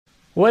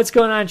What's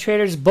going on,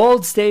 traders?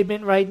 Bold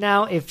statement right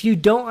now. If you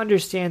don't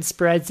understand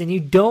spreads and you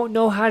don't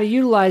know how to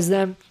utilize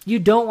them, you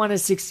don't want to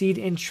succeed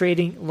in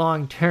trading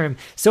long term.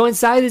 So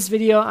inside this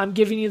video, I'm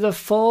giving you the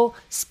full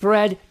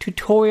spread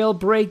tutorial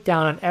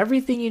breakdown on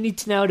everything you need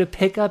to know to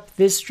pick up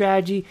this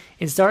strategy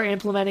and start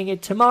implementing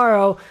it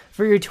tomorrow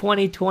for your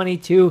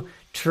 2022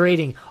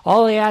 trading.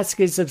 All I ask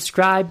is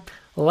subscribe,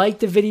 like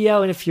the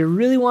video, and if you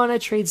really want to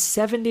trade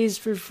 7 days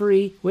for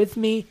free with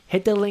me,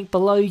 hit the link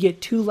below. You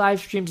get 2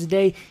 live streams a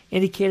day,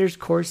 indicators,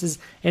 courses,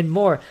 and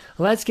more.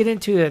 Let's get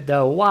into it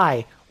though.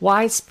 Why?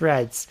 Why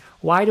spreads?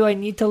 Why do I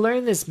need to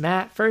learn this,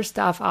 Matt? First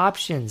off,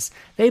 options.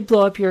 They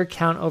blow up your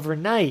account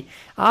overnight.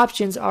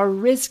 Options are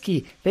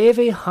risky. They have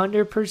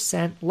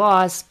 100%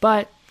 loss,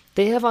 but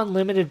they have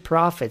unlimited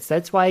profits.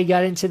 That's why you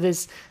got into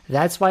this.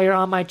 That's why you're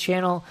on my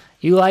channel.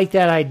 You like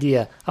that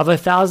idea of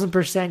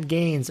 1,000%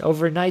 gains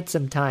overnight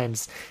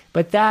sometimes.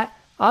 But that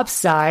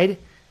upside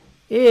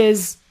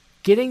is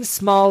getting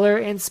smaller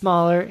and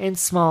smaller and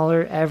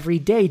smaller every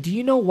day. Do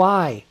you know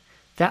why?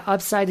 That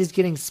upside is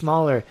getting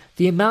smaller.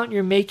 The amount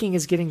you're making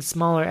is getting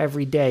smaller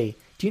every day.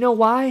 Do you know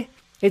why?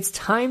 It's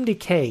time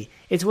decay.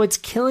 It's what's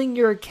killing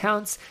your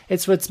accounts.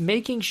 It's what's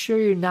making sure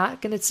you're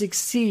not going to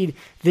succeed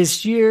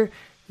this year,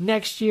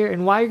 next year,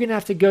 and why you're going to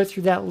have to go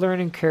through that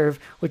learning curve,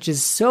 which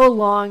is so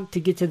long to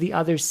get to the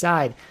other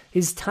side.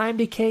 His time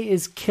decay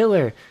is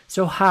killer.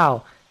 So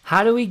how?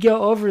 How do we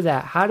go over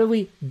that? How do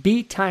we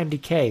beat time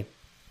decay?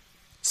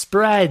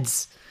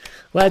 Spreads.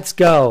 Let's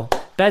go.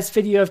 Best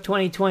video of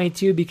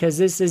 2022 because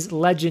this is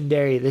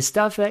legendary. The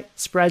stuff that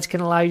spreads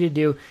can allow you to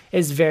do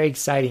is very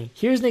exciting.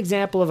 Here's an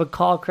example of a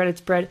call credit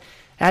spread.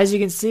 As you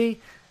can see,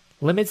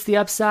 limits the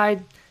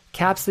upside,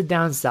 caps the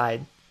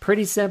downside.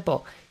 Pretty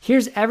simple.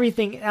 Here's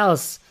everything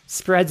else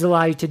spreads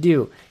allow you to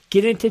do.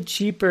 Get into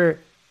cheaper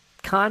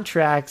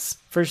contracts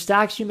for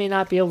stocks you may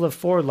not be able to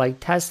afford, like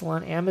Tesla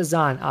and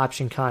Amazon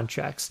option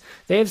contracts.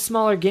 They have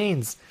smaller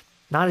gains.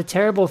 Not a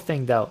terrible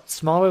thing, though.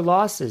 Smaller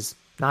losses.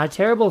 Not a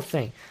terrible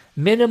thing.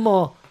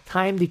 Minimal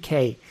time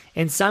decay.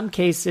 In some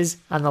cases,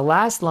 on the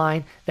last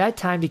line, that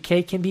time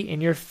decay can be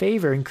in your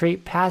favor and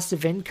create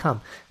passive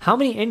income. How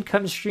many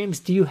income streams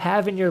do you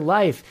have in your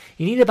life?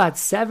 You need about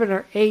 7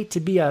 or 8 to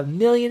be a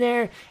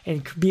millionaire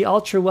and be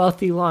ultra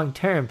wealthy long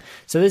term.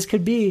 So this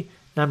could be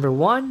number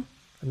 1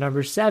 or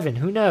number 7.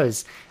 Who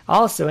knows?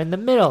 Also, in the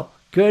middle,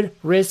 good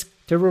risk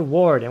to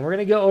reward. And we're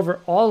going to go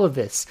over all of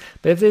this.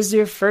 But if this is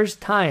your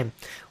first time,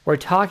 we're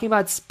talking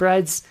about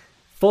spreads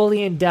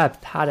fully in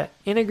depth, how to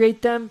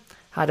integrate them,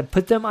 how to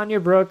put them on your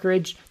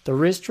brokerage, the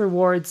risk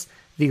rewards,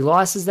 the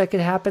losses that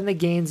could happen, the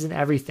gains, and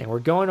everything. We're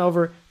going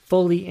over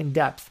fully in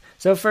depth.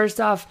 So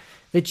first off,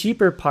 the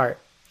cheaper part.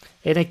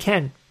 And it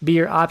can be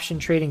your option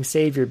trading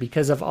savior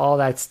because of all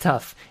that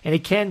stuff. And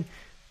it can,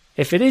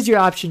 if it is your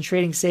option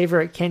trading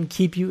saver, it can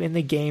keep you in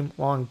the game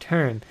long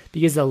term.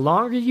 Because the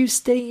longer you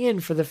stay in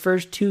for the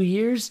first 2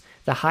 years,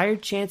 the higher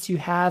chance you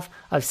have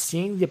of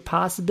seeing the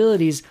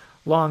possibilities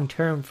long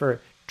term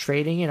for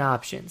trading and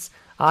options.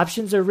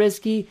 Options are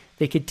risky.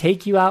 They could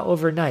take you out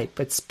overnight,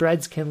 but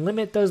spreads can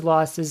limit those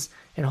losses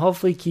and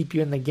hopefully keep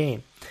you in the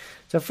game.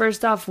 So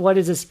first off, what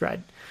is a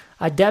spread?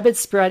 A debit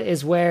spread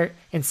is where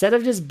instead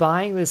of just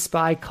buying the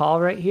SPY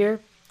call right here,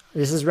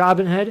 this is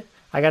Robinhood.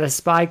 I got a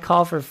SPY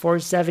call for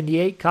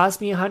 $478,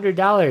 cost me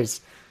 $100.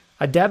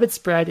 A debit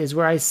spread is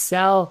where I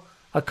sell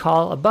a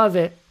call above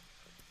it,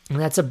 and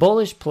that's a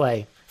bullish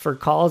play. For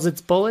calls,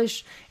 it's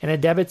bullish, and a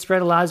debit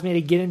spread allows me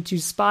to get into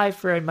SPY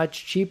for a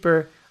much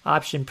cheaper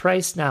option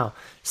price now.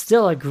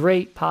 Still a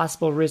great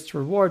possible risk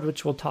reward,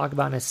 which we'll talk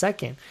about in a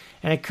second.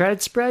 And a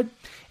credit spread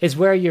is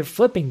where you're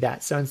flipping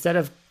that. So instead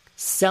of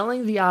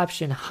selling the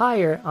option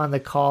higher on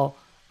the call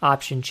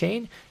option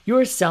chain,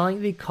 you're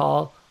selling the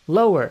call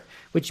lower,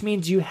 which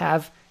means you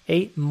have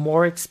a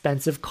more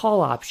expensive call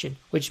option,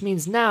 which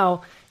means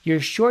now you're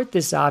short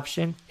this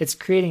option. It's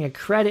creating a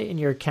credit in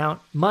your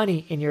account,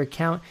 money in your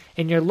account,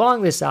 and you're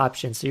long this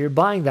option. So you're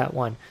buying that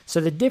one.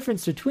 So the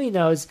difference between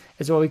those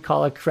is what we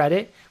call a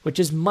credit, which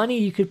is money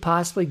you could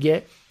possibly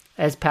get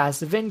as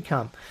passive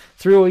income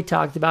through what we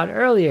talked about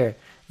earlier,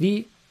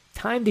 the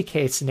time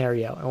decay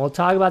scenario. And we'll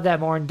talk about that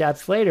more in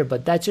depth later,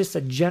 but that's just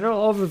a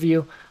general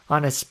overview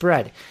on a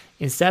spread.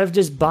 Instead of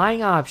just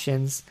buying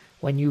options,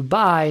 when you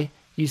buy,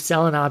 you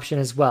sell an option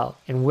as well.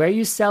 And where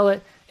you sell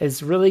it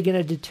is really going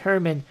to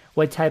determine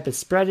what type of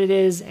spread it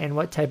is and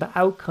what type of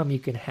outcome you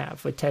can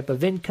have, what type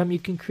of income you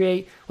can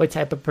create, what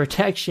type of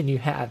protection you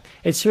have.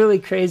 It's really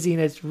crazy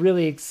and it's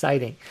really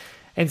exciting.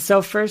 And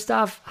so first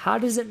off, how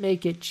does it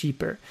make it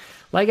cheaper?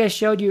 Like I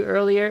showed you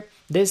earlier,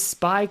 this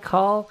SPY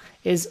call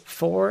is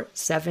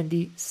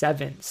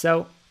 $477.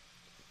 So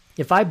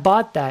if I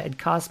bought that, it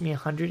cost me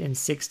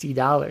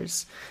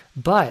 $160.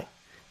 But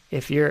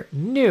if you're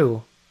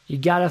new, you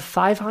got a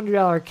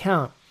 $500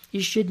 account, you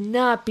should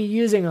not be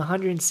using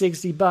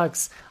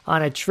 $160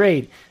 on a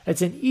trade.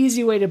 That's an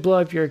easy way to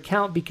blow up your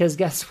account because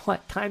guess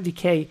what? Time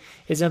decay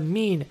is a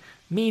mean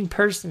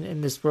person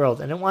in this world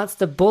and it wants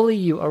to bully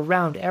you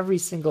around every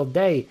single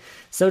day.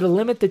 So to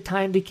limit the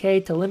time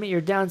decay, to limit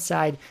your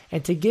downside,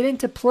 and to get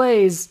into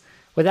plays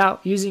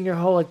without using your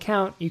whole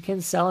account, you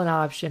can sell an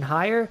option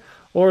higher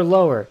or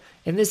lower.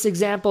 In this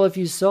example, if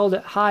you sold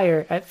it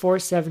higher at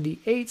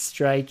 478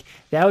 strike,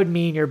 that would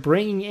mean you're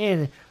bringing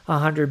in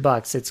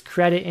 $100. It's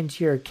credit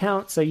into your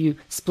account, so you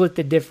split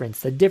the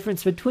difference. The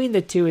difference between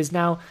the two is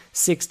now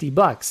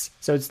 $60.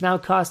 So it's now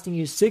costing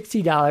you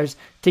 $60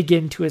 to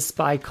get into a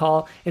SPY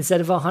call instead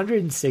of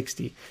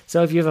 $160.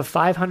 So if you have a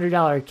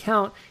 $500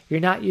 account, you're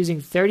not using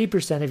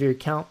 30% of your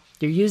account.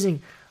 You're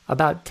using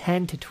about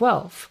 10 to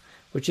 12,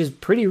 which is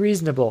pretty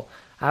reasonable.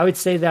 I would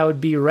say that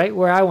would be right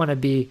where I want to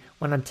be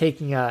when I'm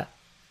taking a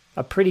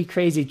pretty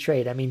crazy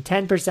trade. I mean,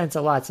 10% is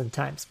a lot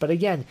sometimes. But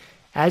again,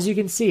 as you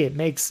can see, it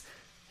makes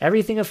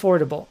everything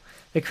affordable.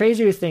 The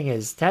crazier thing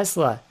is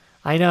Tesla.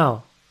 I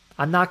know.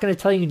 I'm not going to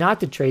tell you not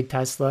to trade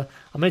Tesla.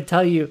 I'm going to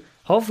tell you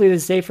hopefully the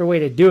safer way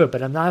to do it,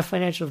 but I'm not a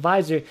financial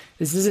advisor.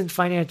 This isn't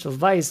financial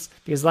advice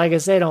because like I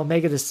say, I don't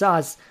make it a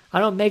sauce. I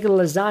don't make it a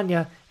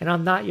lasagna, and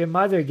I'm not your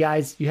mother,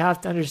 guys. You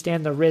have to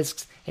understand the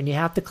risks, and you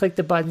have to click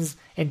the buttons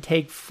and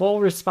take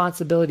full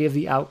responsibility of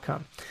the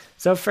outcome.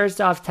 So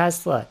first off,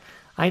 Tesla.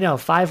 I know,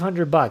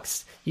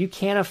 $500. You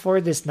can't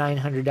afford this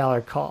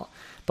 $900 call.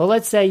 But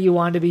let's say you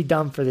want to be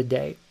dumb for the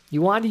day.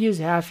 You want to use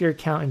half your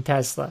account in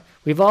Tesla.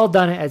 We've all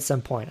done it at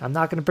some point. I'm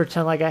not going to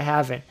pretend like I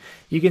haven't.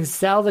 You can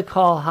sell the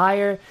call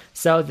higher.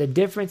 So the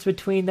difference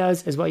between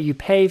those is what you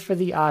pay for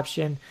the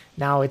option.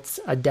 Now it's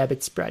a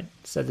debit spread.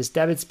 So this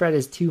debit spread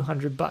is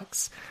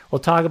 $200. We'll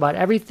talk about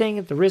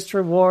everything, the risk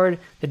reward,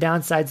 the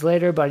downsides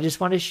later, but I just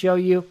want to show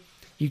you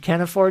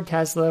can afford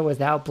Tesla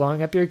without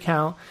blowing up your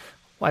account.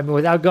 I mean,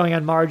 without going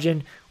on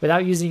margin,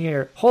 without using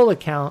your whole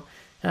account,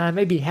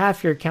 maybe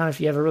half your account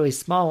if you have a really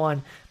small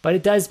one, but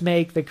it does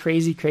make the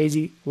crazy,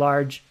 crazy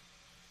large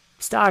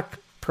stock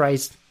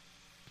price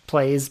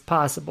plays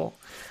possible.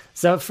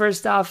 So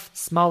first off,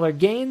 smaller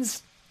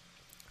gains.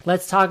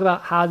 Let's talk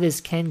about how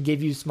this can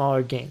give you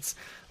smaller gains.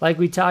 Like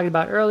we talked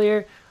about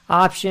earlier,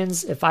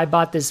 options, if I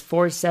bought this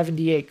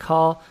 478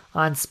 call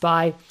on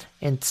SPY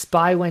and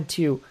SPY went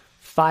to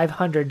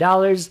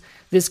 $500,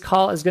 this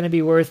call is going to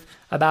be worth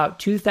about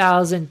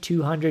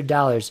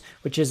 $2,200,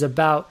 which is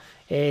about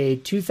a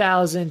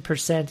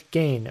 2,000%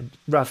 gain,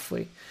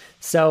 roughly.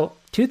 So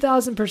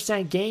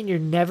 2,000% gain you're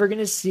never going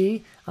to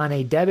see on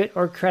a debit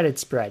or credit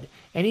spread.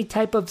 Any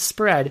type of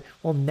spread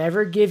will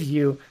never give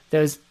you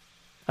those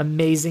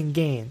amazing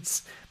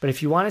gains. But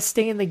if you want to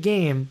stay in the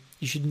game,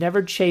 you should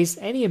never chase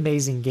any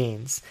amazing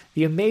gains.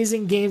 The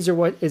amazing gains are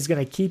what is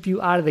going to keep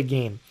you out of the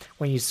game.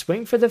 When you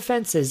swing for the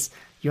fences,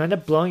 you end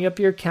up blowing up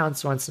your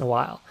accounts once in a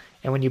while.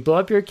 And when you blow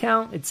up your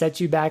account, it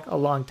sets you back a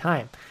long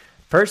time.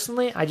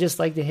 Personally, I just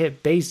like to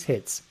hit base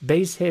hits,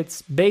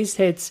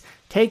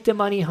 take the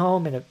money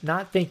home and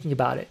not thinking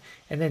about it.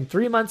 And then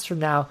 3 months from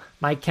now,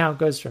 my account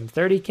goes from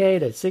 30K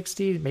to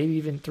 60, maybe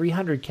even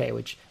 300K,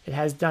 which it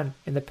has done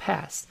in the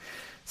past.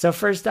 So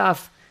first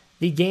off,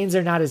 the gains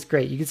are not as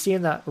great. You can see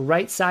on the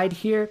right side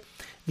here,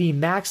 the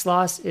max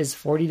loss is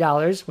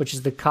 $40, which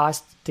is the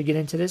cost to get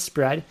into this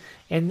spread.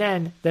 And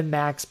then the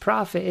max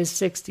profit is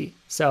 60.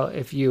 So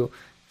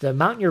the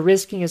amount you're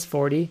risking is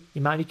 40, the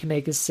amount you can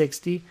make is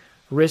 60.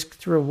 Risk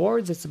to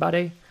rewards, it's about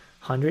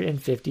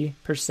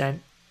 150%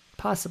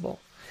 possible.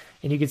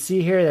 And you can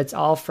see here that's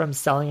all from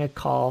selling a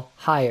call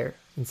higher.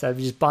 Instead of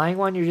just buying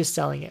one, you're just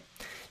selling it.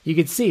 You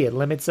can see it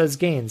limits those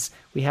gains.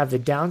 We have the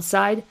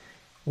downside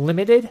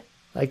limited.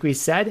 Like we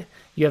said,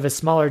 you have a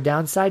smaller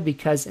downside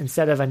because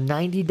instead of a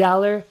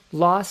 $90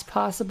 loss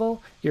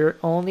possible, you're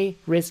only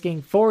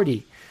risking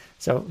 40.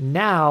 So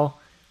now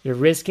you're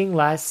risking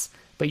less,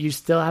 but you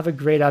still have a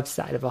great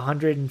upside of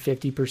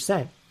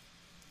 150%.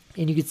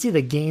 And you can see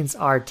the gains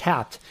are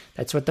tapped.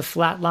 That's what the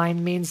flat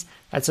line means.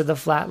 That's what the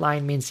flat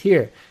line means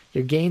here.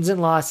 Your gains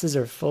and losses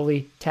are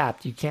fully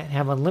tapped. You can't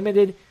have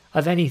unlimited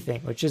of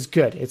anything, which is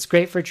good. It's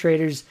great for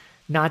traders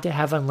not to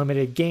have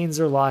unlimited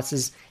gains or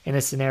losses in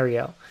a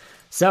scenario.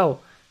 So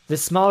the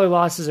smaller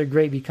losses are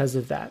great because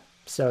of that.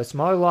 So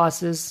smaller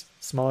losses,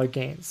 smaller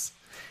gains.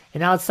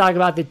 And now let's talk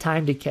about the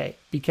time decay,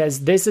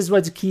 because this is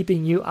what's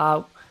keeping you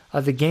out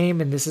of the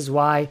game, and this is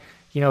why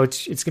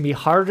it's going to be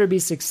harder to be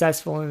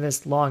successful in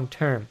this long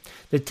term.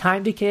 The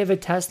time decay of a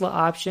Tesla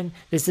option,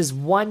 this is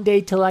 1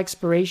 day till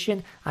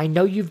expiration. I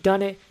know you've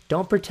done it.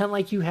 Don't pretend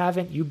like you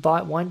haven't. You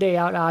bought 1 day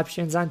out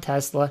options on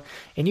Tesla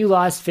and you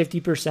lost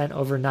 50%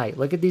 overnight.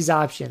 Look at these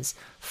options.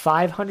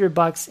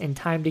 $500 in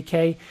time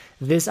decay.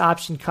 This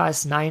option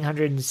costs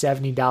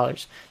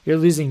 $970. You're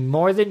losing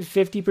more than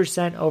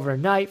 50%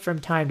 overnight from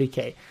time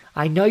decay.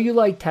 I know you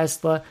like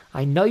Tesla.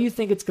 I know you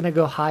think it's going to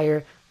go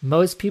higher.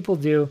 Most people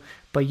do,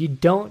 but you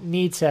don't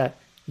need to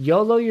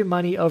YOLO your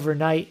money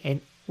overnight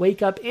and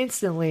wake up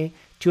instantly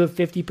to a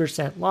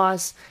 50%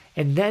 loss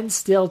and then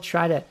still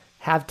try to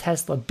have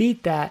Tesla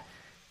beat that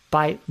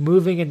by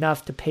moving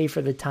enough to pay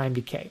for the time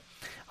decay.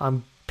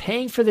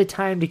 Paying for the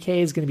time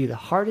decay is going to be the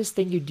hardest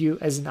thing you do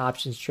as an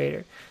options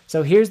trader.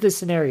 So here's the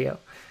scenario.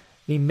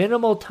 The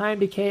minimal time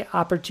decay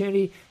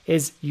opportunity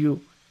is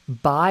you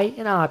buy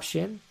an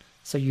option.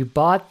 So you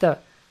bought the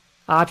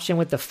option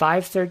with the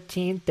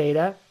 513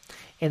 theta,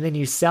 and then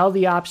you sell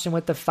the option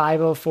with the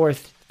 504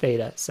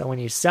 theta. So when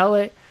you sell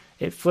it,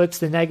 it flips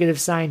the negative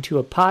sign to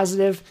a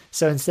positive.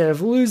 So instead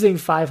of losing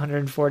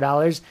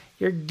 $504,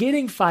 you're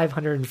getting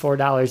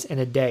 $504 in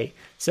a day.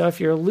 So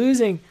if you're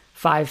losing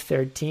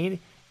 $513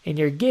 and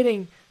you're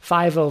getting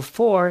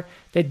 $504,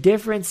 the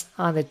difference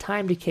on the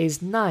time decay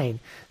is 9.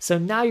 So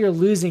now you're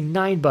losing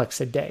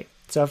 $9 a day.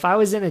 So if I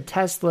was in a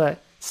Tesla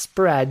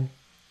spread,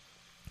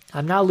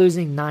 I'm now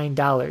losing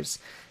 $9.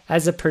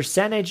 As a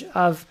percentage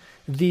of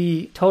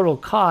the total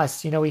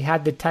cost, we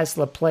had the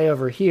Tesla play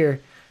over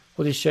here.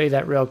 We'll just show you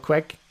that real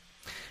quick.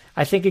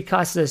 I think it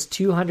cost us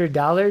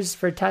 $200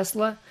 for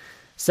Tesla.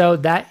 So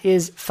that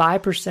is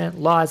 5%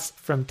 loss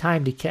from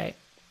time decay.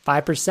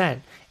 5%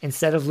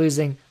 instead of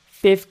losing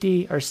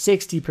 50 or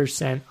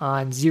 60%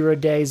 on 0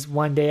 days,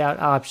 1 day out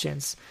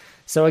options.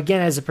 So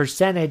again, as a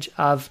percentage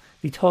of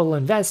the total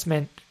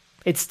investment,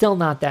 it's still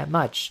not that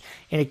much.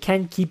 And it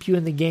can keep you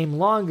in the game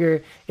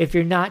longer if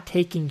you're not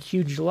taking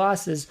huge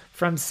losses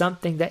from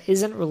something that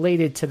isn't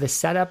related to the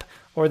setup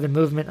or the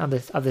movement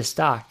of the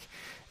stock.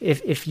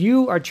 If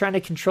you are trying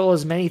to control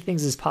as many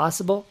things as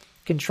possible,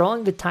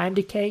 controlling the time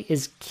decay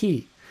is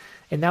key.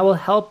 And that will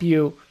help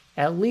you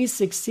at least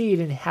succeed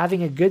in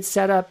having a good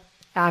setup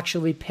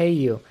actually pay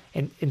you.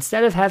 And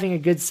instead of having a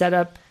good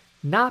setup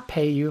not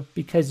pay you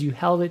because you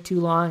held it too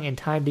long and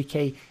time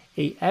decay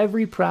ate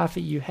every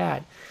profit you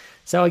had.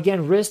 So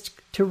again,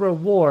 risk to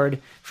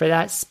reward for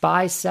that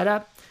SPY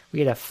setup, we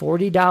had a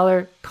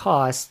 $40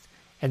 cost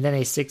and then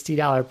a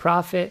 $60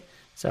 profit.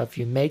 So if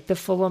you make the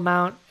full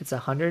amount, it's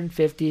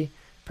 150%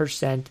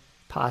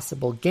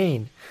 possible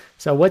gain.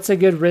 So what's a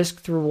good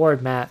risk to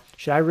reward, Matt?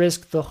 Should I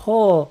risk the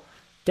whole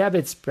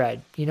debit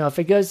spread? If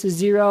it goes to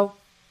 0,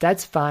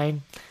 that's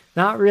fine.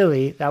 Not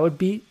really. That would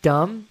be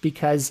dumb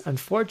because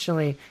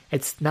unfortunately,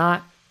 it's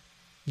not.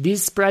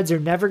 These spreads are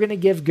never going to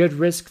give good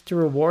risk to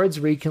rewards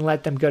where you can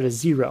let them go to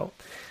 0.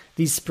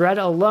 The spread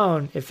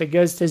alone, if it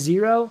goes to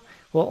 0,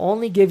 will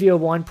only give you a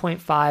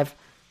 1.5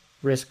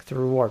 risk to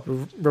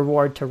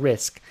reward to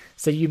risk.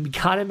 So you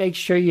got to make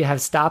sure you have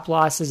stop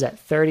losses at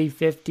 30,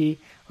 50,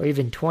 or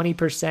even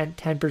 20%,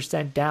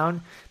 10%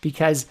 down,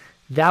 because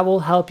that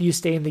will help you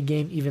stay in the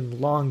game even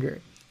longer.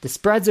 The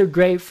spreads are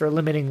great for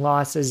limiting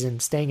losses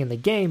and staying in the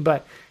game,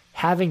 but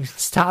having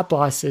stop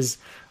losses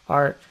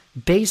are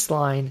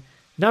baseline.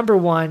 Number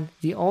one,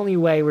 the only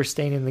way we're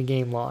staying in the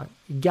game long.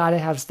 You got to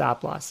have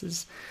stop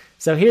losses.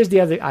 So here's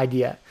the other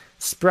idea.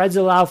 Spreads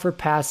allow for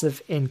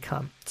passive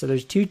income. So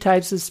there's two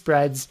types of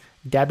spreads.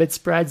 Debit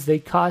spreads, they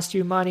cost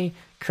you money.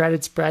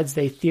 Credit spreads,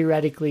 they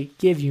theoretically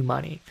give you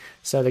money.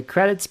 So the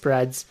credit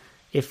spreads,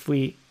 if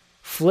we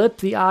flip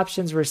the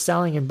options we're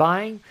selling and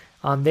buying,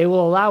 they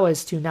will allow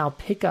us to now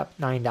pick up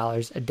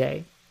 $9 a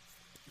day.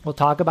 We'll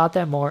talk about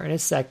that more in a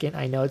second.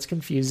 I know it's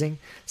confusing.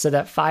 So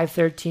that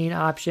 513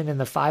 option and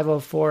the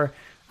 504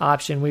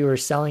 option we were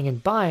selling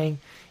and buying,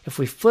 if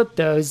we flip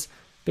those,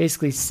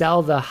 basically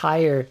sell the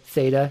higher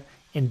theta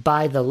and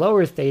buy the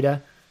lower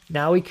theta,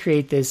 now we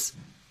create this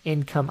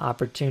income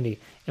opportunity.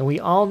 And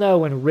we all know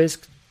when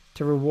risk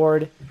to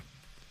reward,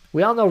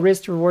 we all know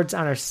risk to rewards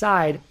on our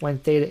side when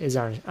theta is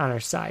on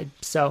our side.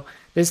 So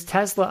this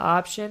Tesla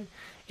option,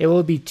 it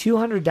will be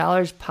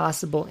 $200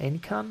 possible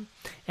income,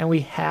 and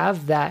we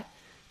have that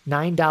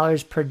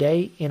 $9 per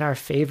day in our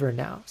favor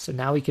now. So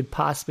now we could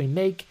possibly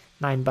make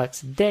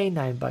 $9 a day,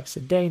 $9 a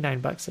day,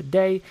 $9 a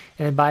day,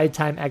 and then by the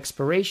time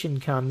expiration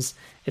comes,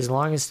 as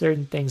long as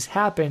certain things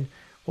happen,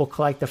 we'll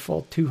collect the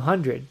full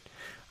 200.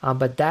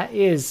 But that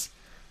is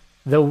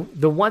the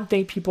one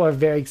thing people are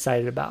very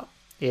excited about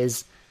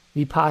is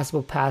the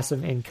possible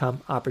passive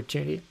income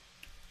opportunity.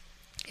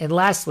 And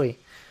lastly,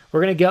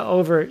 we're going to go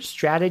over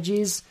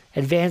strategies,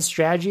 advanced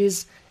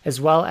strategies,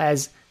 as well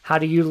as how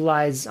to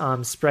utilize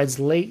spreads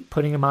late,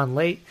 putting them on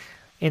late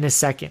in a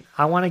second.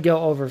 I want to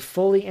go over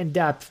fully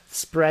in-depth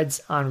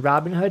spreads on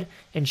Robinhood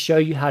and show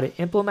you how to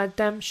implement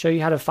them, show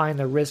you how to find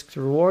the risk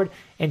to reward,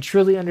 and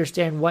truly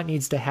understand what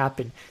needs to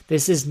happen.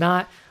 This is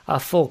not a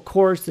full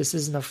course. This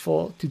isn't a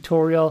full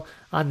tutorial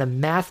on the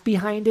math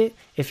behind it.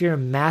 If you're a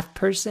math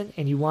person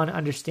and you want to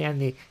understand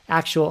the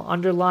actual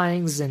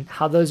underlyings and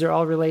how those are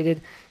all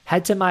related,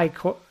 head to my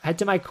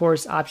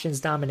course, Options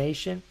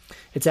Domination.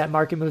 It's at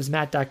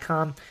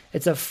marketmovesmatt.com.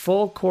 It's a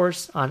full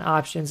course on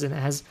options, and it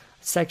has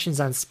sections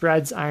on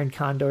spreads, iron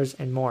condors,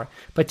 and more.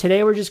 But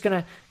today we're just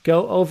going to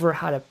go over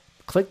how to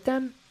click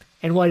them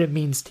and what it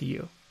means to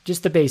you.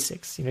 Just the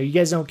basics. You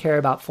guys don't care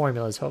about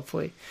formulas,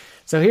 hopefully.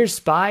 So here's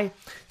SPY.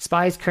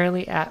 SPY is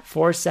currently at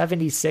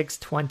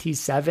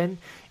 476.27.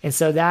 And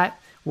so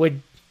that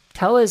would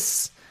tell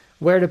us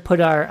where to put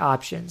our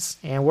options.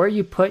 And where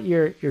you put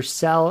your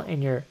sell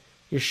and your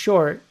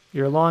short,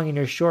 your long and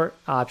your short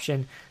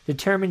option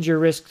determines your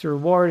risk to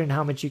reward and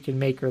how much you can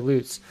make or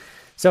lose.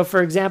 So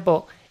for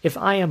example, if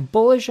I am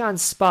bullish on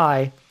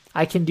SPY,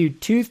 I can do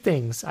two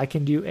things. I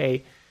can do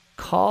a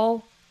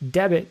call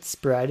debit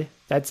spread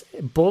that's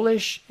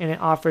bullish and it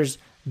offers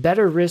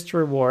better risk to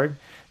reward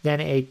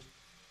than a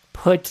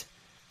put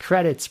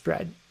credit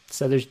spread.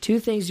 So there's two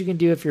things you can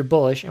do if you're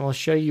bullish, and we'll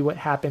show you what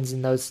happens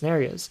in those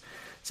scenarios.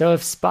 So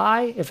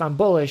if I'm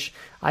bullish,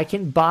 I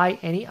can buy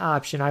any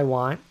option I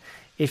want.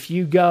 If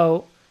you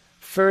go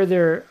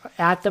further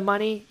at the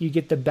money, you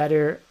get the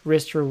better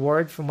risk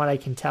reward from what I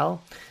can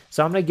tell.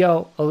 So I'm going to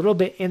go a little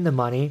bit in the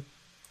money,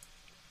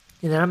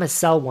 and then I'm going to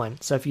sell one.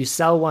 So if you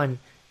sell one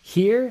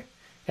here,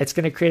 it's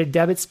going to create a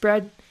debit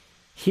spread.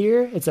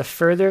 Here, it's a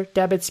further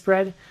debit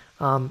spread.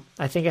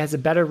 I think it has a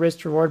better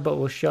risk reward, but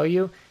we'll show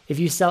you. If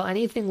you sell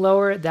anything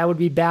lower, that would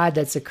be bad.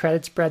 That's a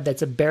credit spread.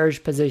 That's a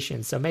bearish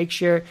position. So make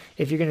sure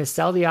if you're going to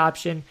sell the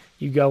option,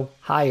 you go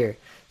higher.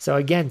 So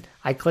again,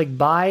 I click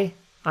buy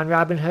on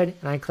Robinhood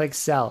and I click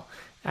sell.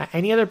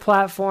 Any other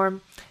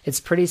platform, it's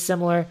pretty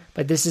similar,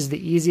 but this is the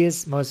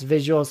easiest, most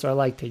visual, so I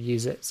like to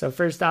use it. So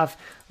first off,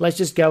 let's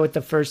just go with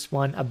the first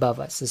one above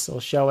us. This will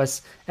show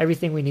us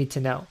everything we need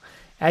to know.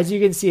 As you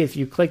can see, if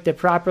you clicked it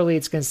properly,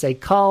 it's going to say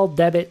call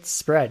debit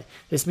spread.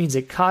 This means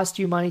it cost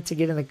you money to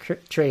get in the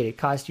trade. It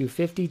cost you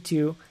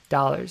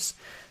 $52.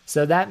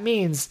 So that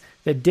means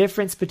the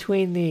difference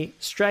between the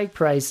strike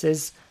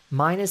prices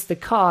minus the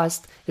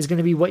cost is going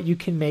to be what you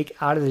can make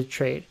out of the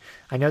trade.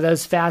 I know that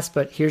was fast,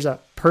 but here's a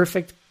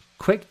perfect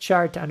quick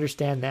chart to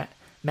understand that.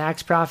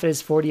 Max profit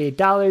is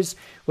 $48,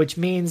 which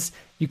means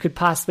you could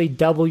possibly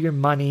double your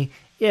money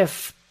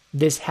if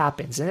this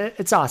happens. And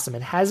it's awesome.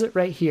 It has it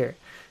right here.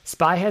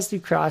 SPY has to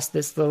cross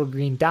this little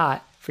green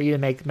dot for you to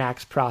make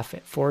max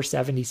profit,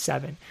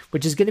 477,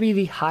 which is going to be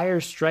the higher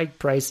strike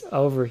price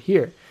over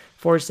here,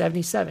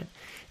 477.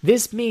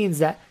 This means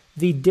that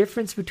the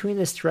difference between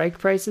the strike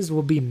prices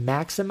will be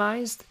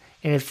maximized.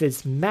 And if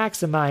it's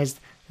maximized,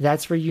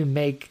 that's where you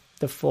make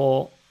the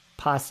full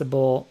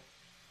possible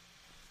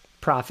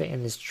profit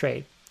in this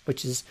trade,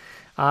 which is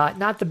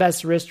not the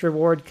best risk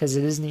reward because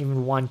it isn't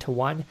even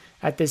 1-to-1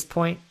 at this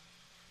point.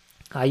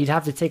 You'd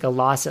have to take a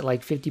loss at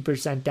like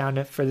 50%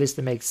 down for this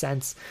to make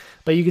sense.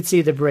 But you can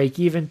see the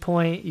break-even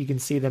point. You can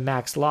see the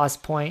max loss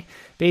point.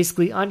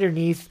 Basically,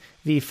 underneath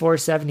the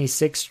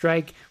 476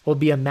 strike will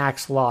be a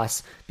max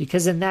loss.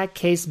 Because in that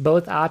case,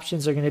 both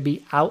options are going to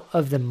be out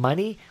of the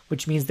money,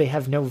 which means they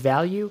have no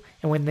value.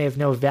 And when they have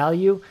no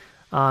value,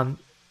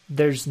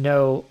 this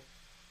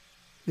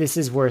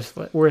is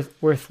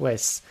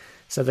worthless.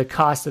 So the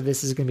cost of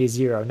this is going to be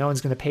zero. No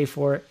one's going to pay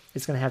for it.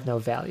 It's going to have no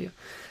value.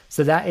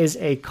 So that is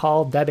a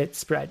call debit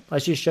spread.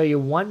 Let's just show you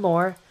one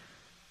more.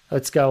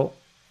 Let's go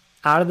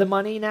out of the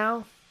money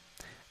now.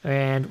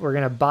 And we're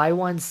going to buy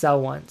one, sell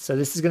one. So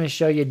this is going to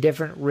show you a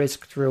different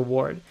risk to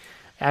reward.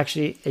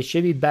 Actually, it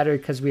should be better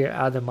because we are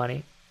out of the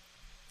money.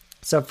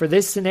 So for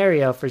this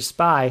scenario, for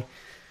SPY,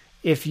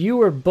 if you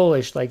were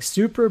bullish, like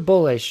super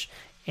bullish,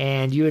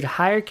 and you had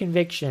higher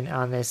conviction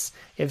on this,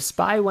 if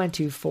SPY went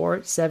to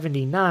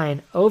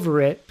 479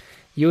 over it,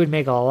 you would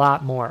make a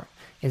lot more.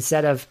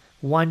 Instead of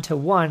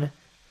 1-to-1,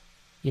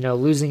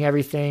 losing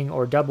everything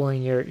or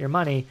doubling your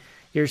money,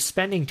 you're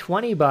spending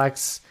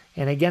 $20.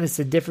 And again, it's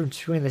the difference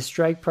between the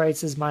strike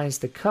prices minus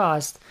the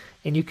cost,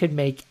 and you could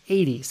make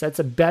 80. So that's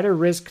a better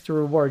risk to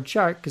reward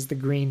chart because the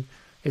green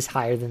is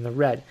higher than the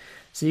red.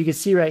 So you can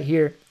see right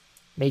here,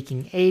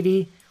 making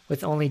 80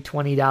 with only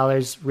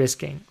 $20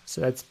 risking.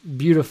 So that's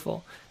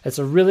beautiful. That's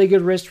a really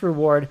good risk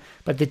reward,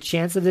 but the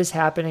chance of this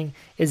happening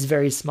is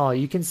very small.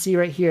 You can see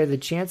right here, the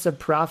chance of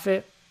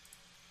profit,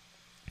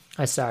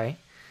 it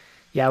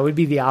would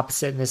be the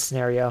opposite in this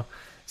scenario.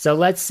 So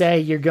let's say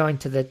you're going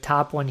to the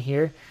top one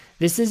here.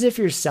 This is if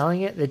you're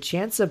selling it. The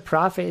chance of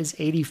profit is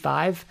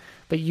 85,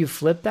 but you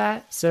flip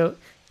that. So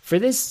for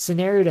this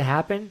scenario to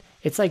happen,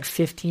 it's like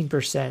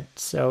 15%.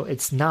 So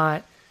it's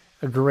not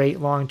a great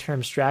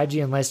long-term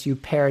strategy unless you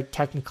pair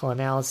technical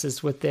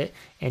analysis with it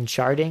and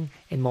charting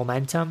and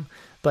momentum.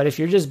 But if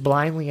you're just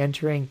blindly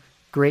entering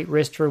great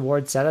risk to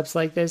reward setups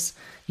like this,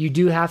 you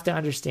do have to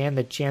understand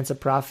the chance of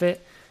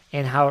profit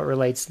and how it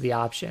relates to the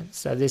option.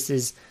 So this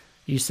is,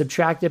 you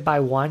subtract it by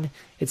 1,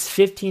 it's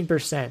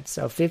 15%.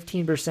 So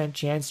 15%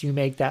 chance you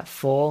make that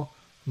full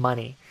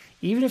money.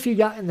 Even if you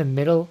got in the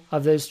middle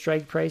of those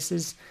strike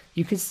prices,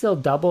 you could still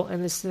double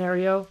in this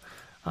scenario.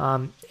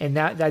 And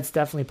that's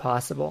definitely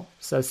possible.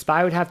 So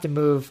SPY would have to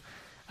move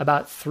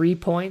about 3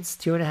 points,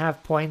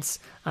 2.5 points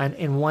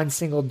in one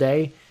single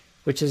day,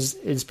 which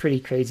is pretty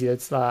crazy.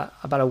 That's about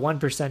a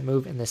 1%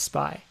 move in the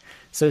SPY.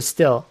 So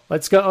still,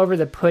 let's go over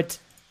the put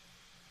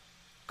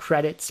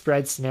credit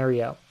spread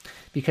scenario,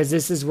 because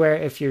this is where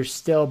if you're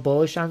still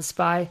bullish on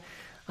SPY,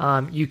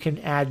 you can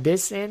add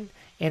this in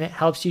and it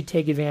helps you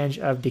take advantage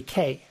of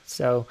decay.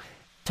 So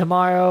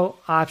tomorrow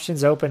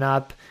options open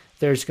up,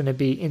 there's going to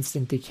be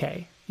instant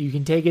decay. You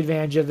can take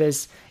advantage of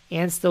this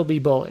and still be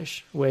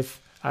bullish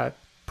with a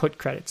put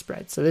credit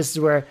spread. So this is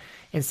where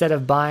instead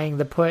of buying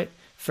the put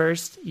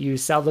first, you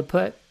sell the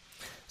put.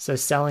 So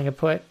selling a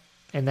put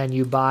and then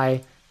you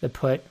buy the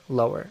put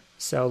lower.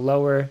 So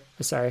lower.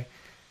 So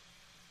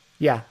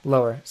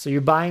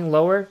you're buying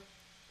lower,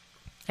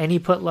 and you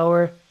put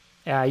lower.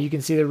 You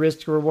can see the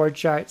risk to reward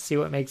chart, see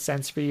what makes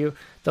sense for you.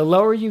 The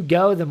lower you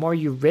go, the more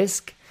you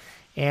risk,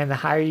 and the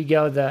higher you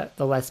go,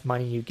 the less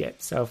money you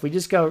get. So if we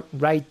just go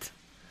right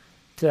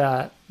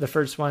to the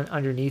first one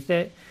underneath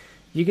it,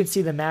 you can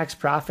see the max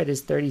profit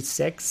is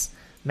 36,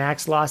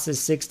 max loss is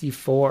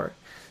 64.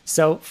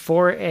 So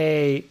for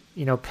a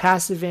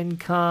passive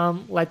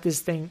income, let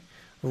this thing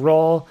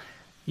roll,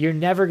 you're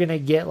never going to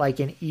get like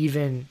an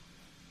even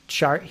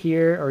chart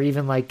here or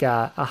even like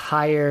a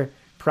higher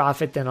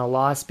profit than a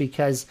loss,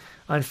 because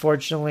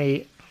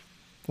unfortunately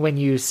when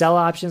you sell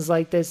options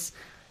like this,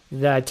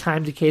 the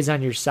time decay is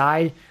on your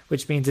side,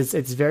 which means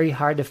it's very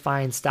hard to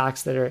find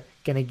stocks that are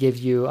going to give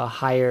you a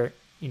higher,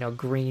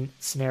 green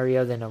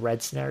scenario than a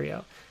red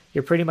scenario.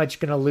 You're pretty much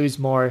going to lose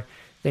more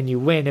than you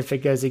win if it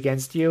goes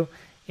against you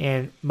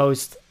in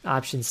most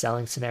option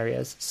selling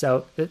scenarios.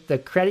 So the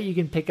credit you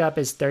can pick up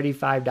is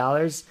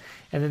 $35,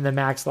 and then the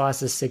max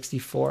loss is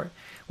 64,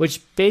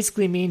 which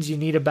basically means you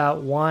need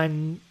about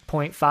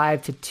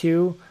 1.5 to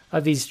 2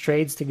 of these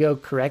trades to go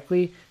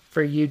correctly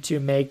for you to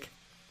make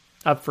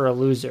up for a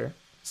loser.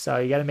 So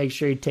you got to make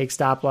sure you take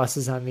stop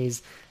losses on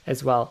these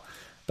as well.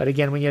 But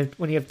again, when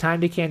you have time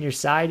decay on your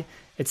side,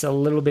 it's a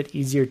little bit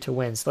easier to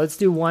win. So let's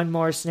do one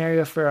more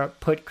scenario for a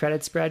put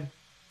credit spread.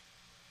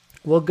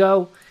 We'll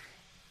go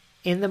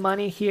in the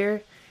money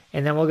here,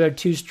 and then we'll go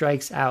 2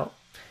 strikes out.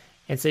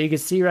 And so you can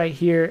see right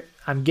here,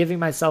 I'm giving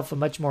myself a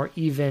much more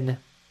even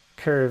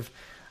curve.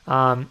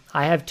 I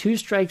have 2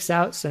 strikes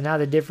out, so now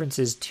the difference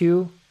is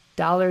 $2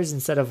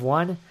 instead of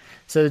 1.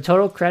 So the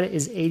total credit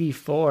is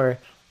 84,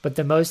 but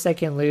the most I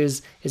can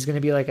lose is going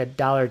to be like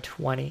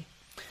 $1.20.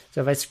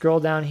 So if I scroll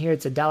down here,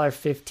 it's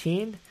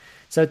 $1.15.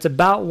 So it's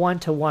about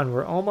 1-to-1.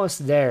 We're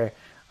almost there.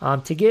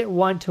 To get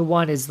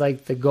 1-to-1 is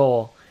like the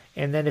goal.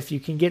 And then if you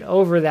can get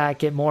over that,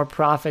 get more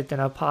profit than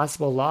a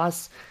possible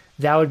loss,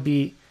 that would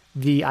be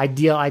the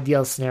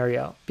ideal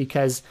scenario,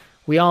 because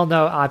we all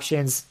know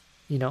options,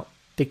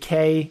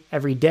 decay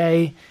every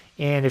day.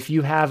 And if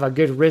you have a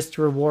good risk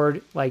to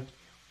reward, like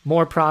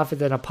more profit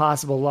than a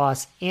possible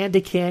loss and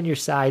decay on your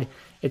side,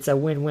 it's a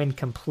win-win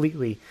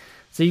completely.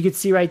 So you can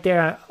see right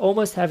there, I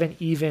almost have an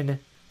even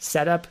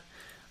setup.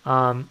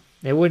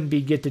 It wouldn't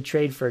be good to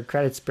trade for a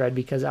credit spread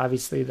because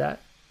obviously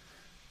that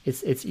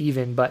it's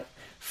even, but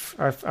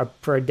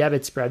for a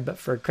debit spread, but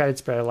for a credit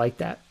spread, I like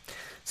that.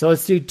 So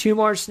let's do 2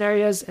 more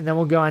scenarios, and then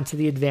we'll go on to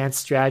the advanced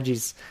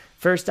strategies.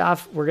 First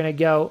off, we're going to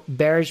go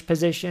bearish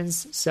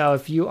positions. So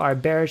if you are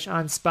bearish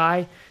on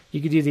SPY,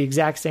 you could do the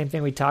exact same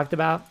thing we talked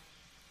about.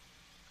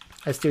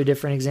 Let's do a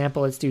different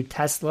example. Let's do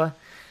Tesla.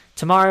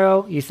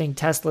 Tomorrow, you think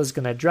Tesla is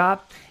going to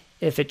drop.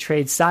 If it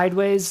trades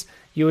sideways,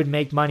 you would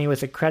make money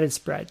with a credit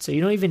spread. So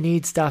you don't even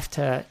need stuff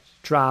to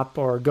drop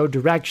or go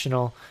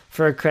directional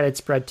for a credit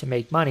spread to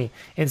make money.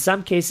 In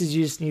some cases,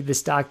 you just need the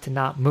stock to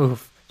not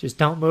move. Just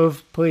don't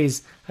move,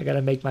 please. I got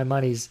to make my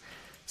monies.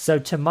 So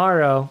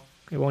tomorrow,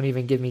 it won't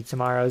even give me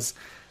tomorrow's,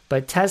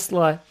 but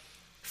Tesla,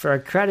 for a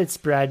credit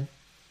spread,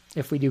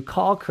 if we do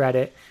call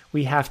credit,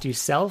 we have to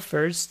sell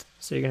first.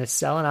 So you're going to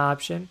sell an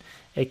option.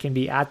 It can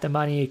be at the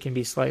money. It can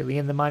be slightly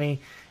in the money.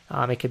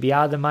 It could be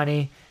out of the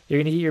money. You're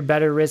going to get your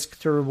better risk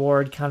to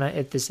reward kind of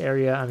at this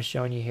area I'm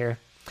showing you here.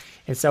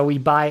 And so we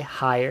buy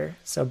higher.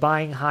 So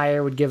buying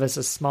higher would give us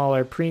a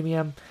smaller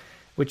premium,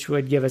 which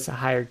would give us a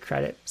higher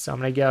credit. So I'm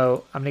going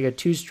to go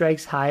 2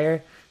 strikes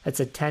higher. That's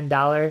a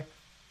 $10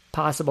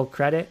 possible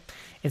credit.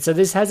 And so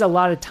this has a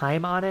lot of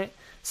time on it.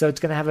 So it's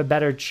going to have a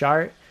better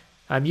chart.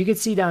 You can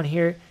see down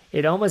here,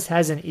 it almost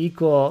has an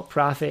equal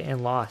profit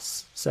and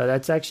loss. So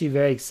that's actually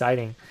very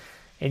exciting.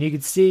 And you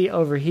can see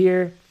over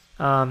here,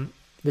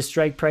 the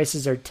strike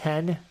prices are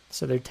 10.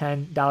 So they're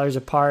 $10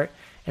 apart.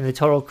 And the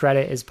total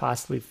credit is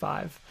possibly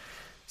 5.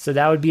 So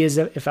that would be as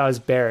if I was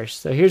bearish.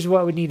 So here's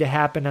what would need to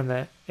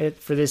happen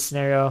for this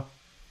scenario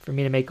for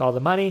me to make all the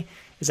money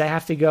is I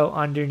have to go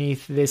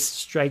underneath this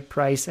strike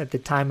price at the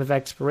time of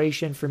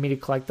expiration for me to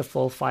collect the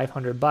full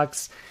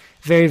 $500.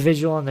 Very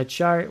visual on the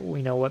chart.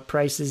 We know what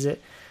price is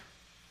it.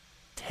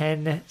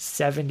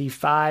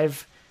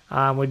 1075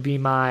 would be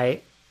my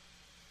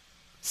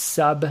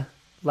sub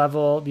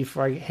level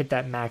before I hit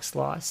that max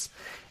loss.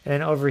 And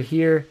then over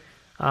here,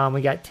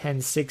 we got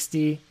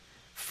 1060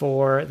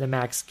 for the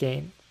max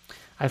gain.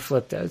 I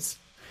flipped those.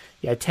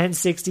 Yeah,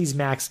 1060 is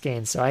max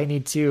gain. So I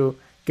need to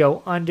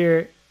go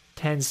under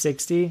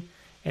 1060,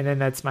 and then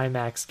that's my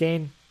max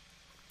gain.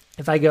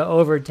 If I go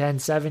over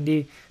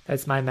 1070,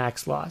 that's my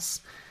max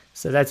loss.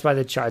 So that's why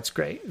the chart's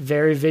great.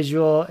 Very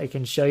visual. It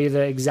can show you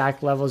the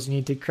exact levels you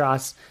need to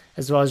cross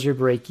as well as your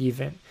break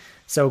even.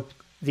 So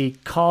the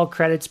call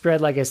credit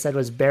spread, like I said,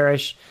 was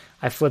bearish.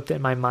 I flipped it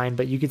in my mind,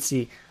 but you could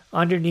see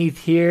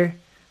underneath here,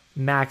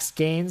 max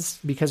gains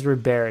because we're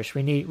bearish.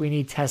 We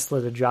need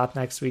Tesla to drop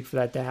next week for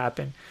that to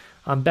happen.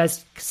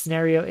 Best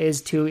scenario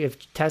is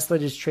if Tesla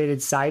just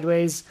traded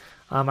sideways,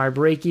 our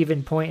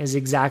break-even point is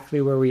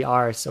exactly where we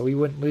are. So we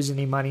wouldn't lose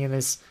any money in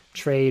this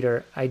trade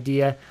or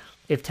idea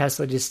if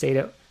Tesla just stayed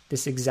at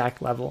this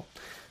exact level.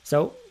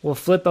 So we'll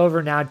flip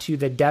over now to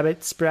the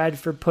debit spread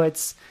for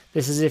puts.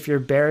 This is if you're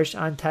bearish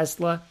on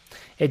Tesla.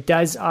 It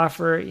does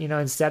offer,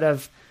 instead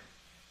of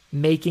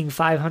making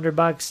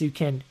 $500, you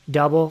can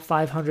double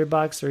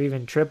 $500 or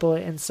even triple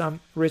it in some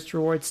risk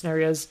reward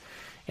scenarios.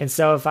 And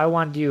so if I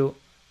want to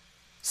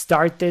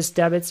start this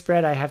debit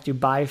spread, I have to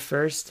buy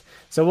first.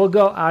 So we'll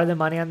go out of the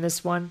money on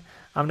this one.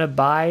 I'm going to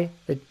buy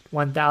the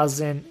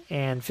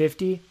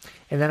 1,050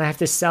 and then I have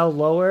to sell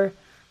lower.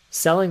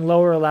 Selling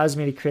lower allows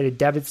me to create a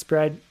debit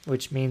spread,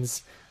 which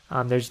means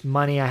There's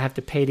money I have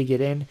to pay to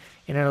get in,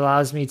 and it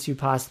allows me to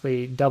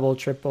possibly double,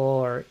 triple,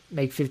 or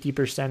make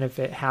 50% if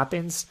it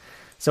happens.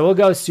 So we'll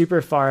go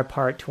super far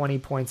apart, 20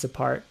 points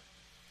apart.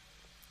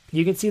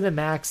 You can see the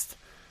maxed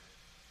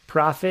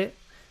profit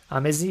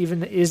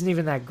isn't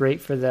even that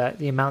great for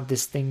the amount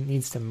this thing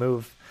needs to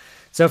move.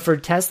 So for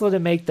Tesla to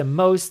make the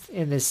most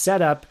in this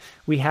setup,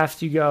 we have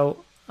to go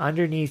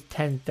underneath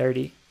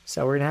 1030.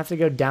 So we're gonna have to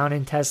go down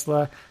in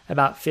Tesla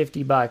about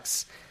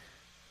 $50.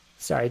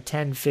 Sorry,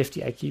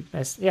 1050. I keep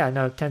messing. Yeah,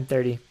 no,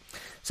 1030.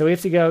 So we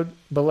have to go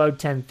below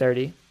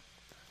 1030,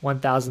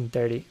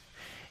 1030.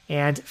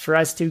 And for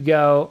us to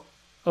go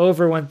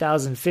over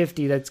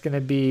 1050, that's going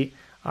to be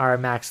our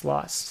max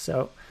loss.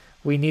 So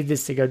we need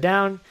this to go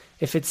down.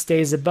 If it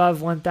stays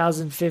above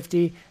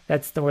 1050,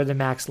 that's where the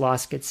max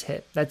loss gets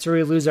hit. That's where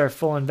we lose our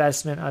full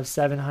investment of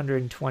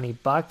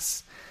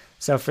 $720.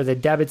 So for the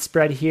debit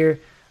spread here,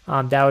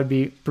 that would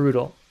be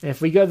brutal. And if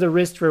we go to the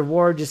risk to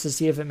reward just to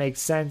see if it makes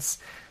sense,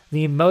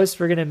 the most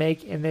we're going to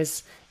make in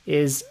this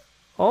is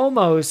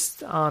almost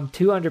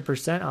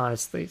 200%,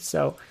 honestly.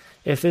 So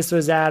if this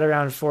was at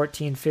around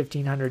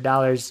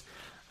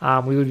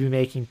 $1,400-$1,500, we would be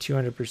making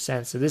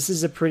 200%. So this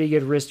is a pretty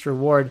good risk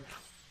reward.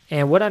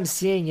 And what I'm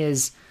seeing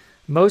is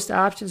most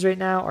options right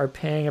now are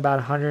paying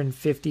about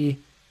 150%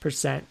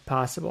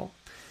 possible.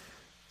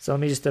 So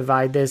let me just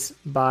divide this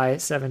by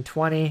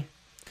 720.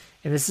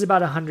 And this is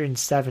about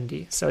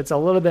 170. So it's a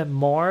little bit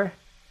more.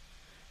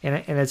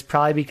 And it's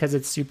probably because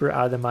it's super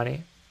out of the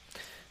money.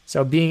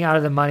 So being out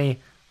of the money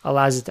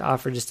allows it to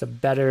offer just a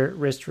better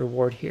risk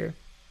reward here.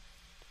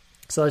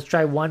 So let's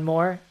try one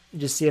more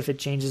and just see if it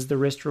changes the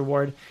risk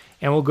reward.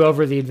 And we'll go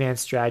over the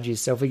advanced strategies.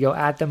 So if we go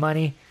at the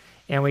money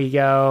and we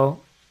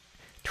go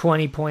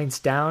 20 points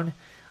down,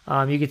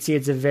 you can see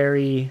it's a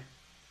very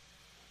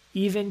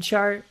even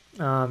chart,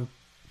 not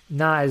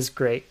as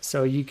great.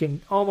 So you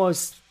can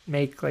almost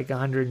make like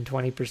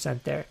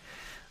 120% there.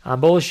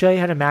 But we'll show you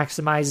how to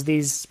maximize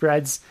these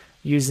spreads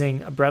using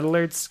bread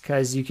alerts,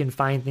 because you can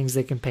find things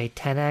that can pay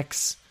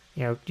 10x.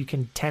 You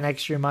can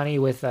 10x your money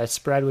with a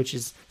spread, which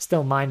is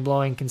still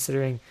mind-blowing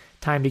considering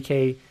time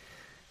decay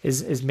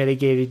is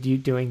mitigated you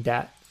doing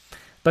that.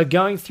 But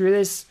going through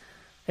this,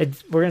 we're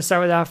going to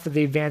start with off for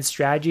the advanced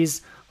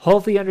strategies.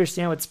 Hopefully you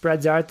understand what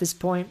spreads are at this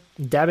point.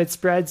 Debit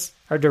spreads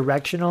are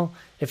directional.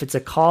 If it's a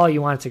call,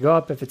 you want it to go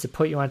up. If it's a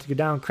put, you want it to go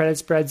down. Credit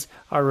spreads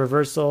are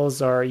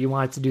reversals, or you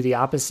want it to do the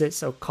opposite.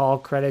 So call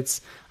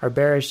credits are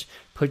bearish,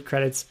 put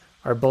credits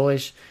are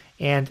bullish.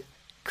 And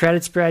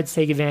credit spreads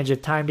take advantage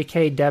of time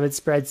decay. Debit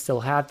spreads still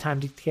have time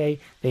decay.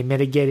 They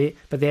mitigate it,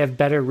 but they have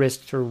better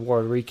risk to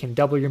reward, where you can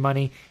double your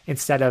money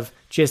instead of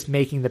just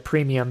making the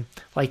premium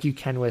like you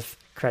can with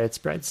credit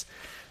spreads.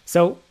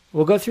 So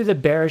we'll go through the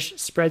bearish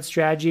spread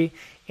strategy.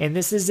 And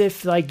this is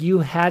if like you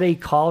had a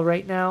call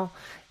right now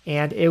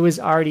and it was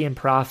already in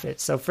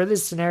profit. So for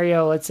this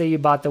scenario, let's say you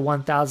bought the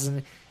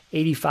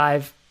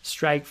 1,085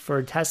 strike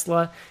for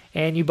Tesla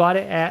and you bought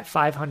it at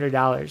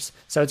 $500.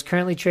 So it's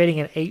currently trading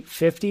at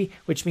 $850,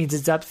 which means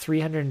it's up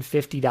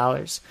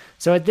 $350.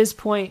 So at this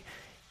point,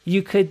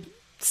 you could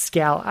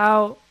scale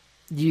out.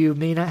 You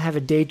may not have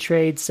a day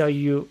trade, so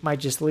you might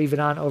just leave it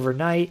on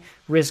overnight,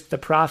 risk the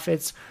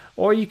profits,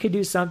 or you could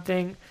do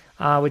something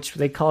which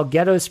they call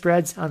ghetto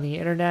spreads on the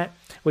internet,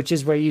 which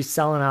is where you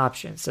sell an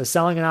option. So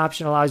selling an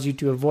option allows you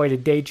to avoid a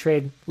day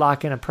trade,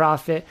 lock in a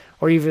profit,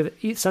 or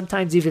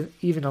sometimes even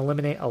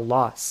eliminate a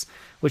loss,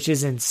 which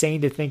is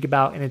insane to think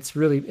about, and it's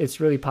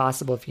really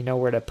possible if you know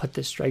where to put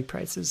the strike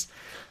prices.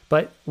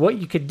 But what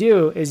you could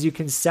do is you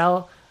can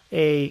sell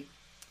a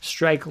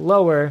strike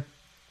lower.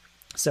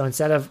 So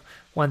instead of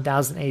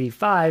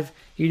 1,085,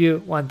 you do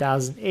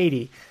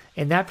 1,080.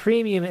 And that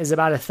premium is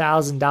about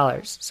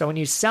 $1,000. So when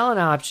you sell an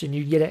option,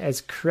 you get it as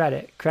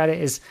credit. Credit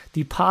is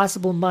the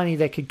possible money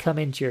that could come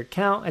into your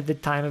account at the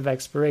time of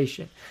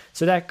expiration.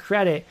 So that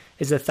credit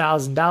is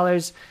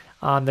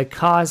 $1,000. The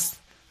cost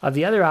of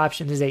the other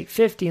option is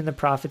 $850 and the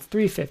profit's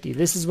 $350.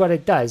 This is what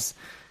it does.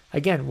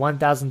 Again,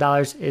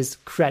 $1,000 is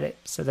credit.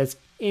 So that's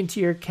into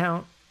your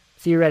account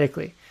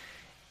theoretically.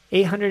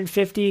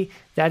 $850,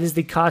 that is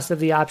the cost of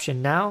the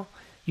option now.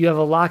 You have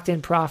a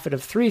locked-in profit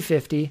of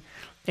 $350.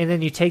 And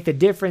then you take the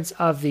difference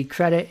of the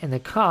credit and the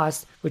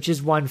cost, which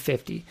is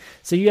 $150.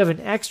 So you have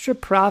an extra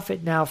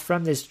profit now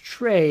from this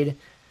trade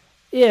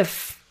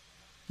if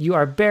you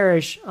are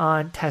bearish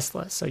on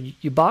Tesla. So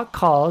you bought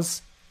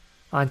calls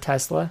on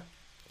Tesla.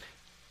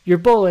 You're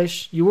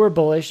bullish. You were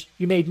bullish.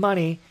 You made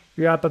money.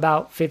 You're up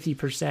about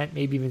 50%,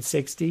 maybe even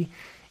 60%.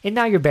 And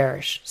now you're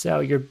bearish. So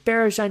you're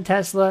bearish on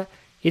Tesla.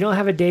 You don't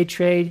have a day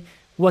trade.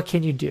 What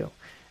can you do?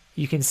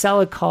 You can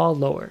sell a call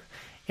lower.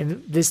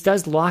 And this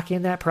does lock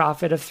in that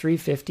profit of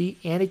 $350,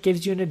 and it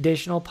gives you an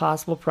additional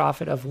possible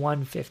profit of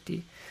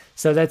 $150.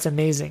 So that's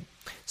amazing.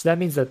 So that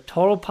means the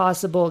total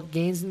possible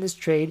gains in this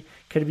trade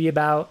could be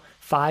about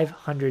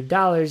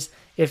 $500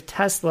 if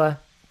Tesla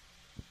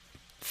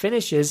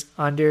finishes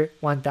under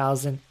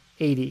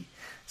 1,080.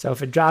 So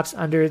if it drops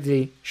under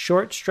the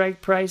short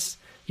strike price,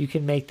 you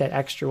can make that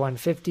extra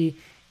 $150,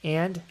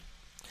 and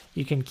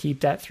you can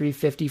keep that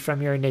 $350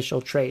 from your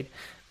initial trade.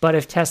 But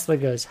if Tesla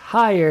goes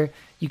higher,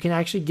 you can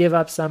actually give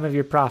up some of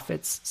your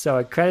profits. So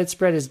a credit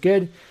spread is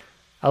good.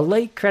 A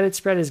late credit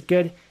spread is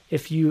good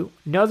if you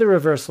know the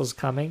reversal is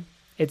coming.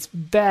 It's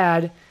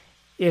bad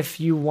if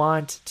you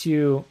want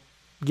to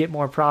get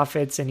more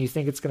profits and you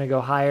think it's going to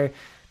go higher,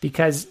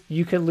 because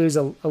you could lose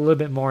a little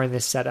bit more in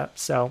this setup.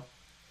 So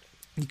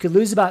you could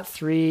lose about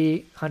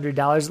 $300,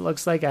 it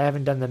looks like. I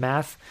haven't done the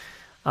math.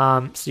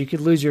 So you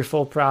could lose your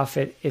full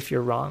profit if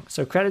you're wrong.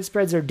 So credit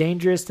spreads are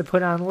dangerous to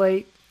put on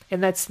late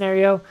in that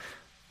scenario.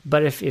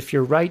 But if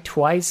you're right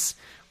twice,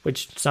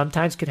 which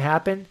sometimes could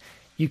happen,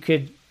 you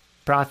could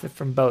profit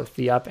from both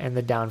the up and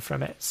the down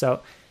from it.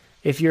 So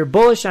if you're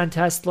bullish on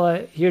Tesla,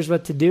 here's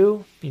what to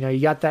do. You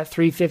got that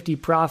 350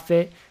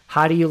 profit.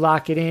 How do you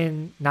lock it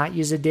in? Not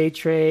use a day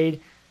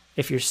trade.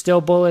 If you're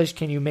still bullish,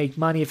 can you make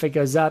money if it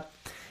goes up?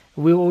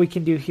 What we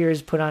can do here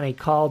is put on a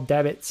call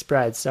debit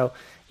spread. So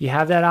you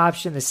have that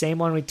option, the same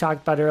one we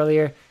talked about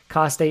earlier,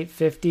 cost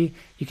 $850.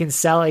 You can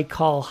sell a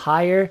call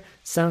higher.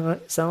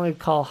 Selling a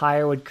call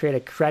higher would create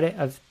a credit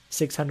of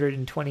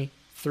 $623,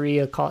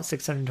 I'll call it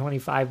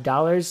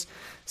 $625.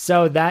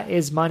 So that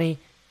is money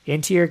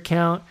into your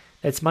account.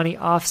 That's money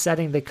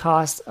offsetting the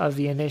cost of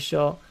the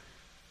initial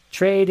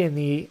trade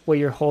in what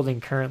you're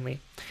holding currently.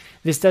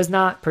 This does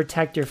not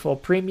protect your full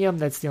premium.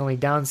 That's the only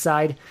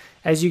downside.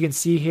 As you can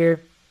see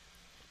here,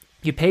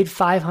 you paid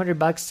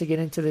 $500 to get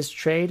into this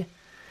trade.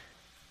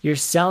 You're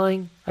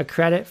selling a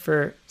credit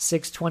for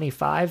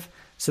 $625.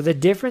 So the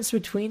difference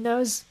between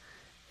those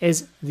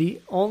is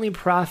the only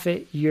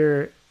profit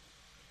you're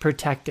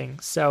protecting.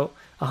 So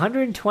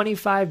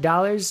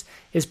 $125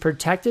 is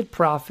protected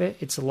profit.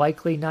 It's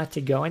likely not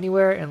to go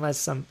anywhere unless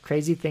some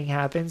crazy thing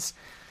happens.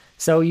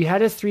 So you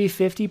had a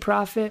 $350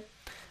 profit.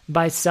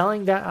 By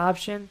selling that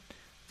option,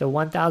 the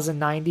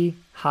 $1,090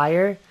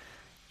 higher,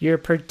 you're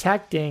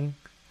protecting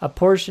a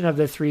portion of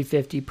the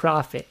 $350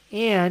 profit,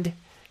 and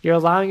you're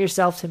allowing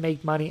yourself to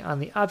make money on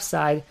the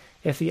upside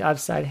if the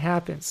upside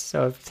happens.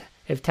 So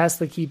if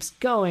Tesla keeps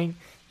going,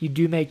 you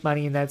do make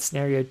money in that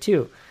scenario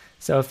too.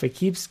 So if it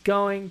keeps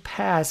going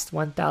past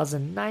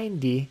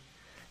 $1,090,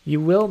 you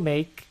will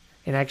make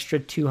an extra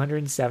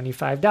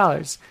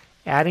 $275.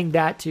 Adding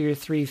that to your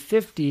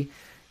 $350,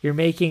 you're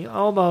making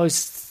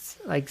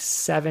almost like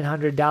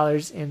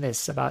 $700 in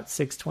this, about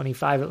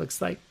 $625 it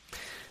looks like.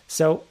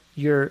 So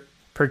you're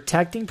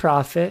protecting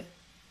profit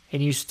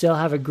and you still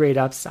have a great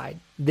upside.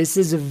 This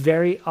is a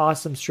very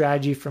awesome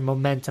strategy for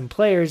momentum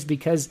players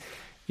because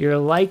you're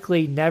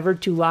likely never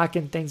to lock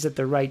in things at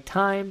the right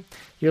time.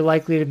 You're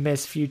likely to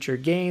miss future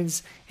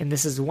gains. And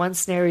this is one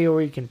scenario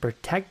where you can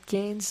protect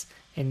gains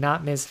and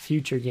not miss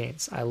future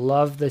gains. I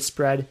love the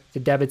spread, the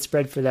debit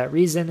spread for that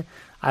reason.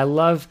 I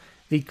love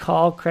the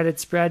call credit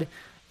spread.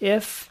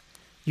 If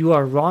you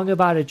are wrong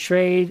about a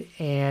trade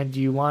and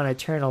you want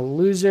to turn a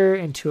loser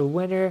into a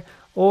winner,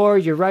 or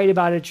you're right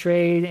about a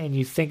trade and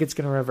you think it's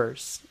going to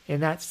reverse,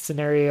 in that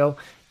scenario,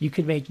 you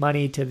could make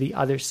money to the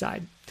other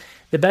side.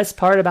 The best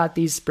part about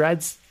these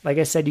spreads, like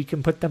I said, you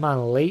can put them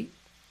on late.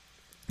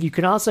 You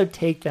can also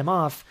take them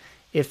off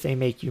if they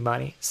make you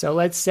money. So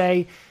let's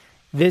say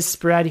this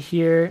spread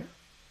here,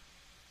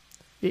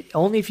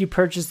 only if you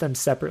purchase them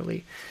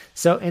separately.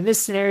 So in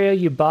this scenario,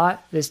 you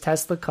bought this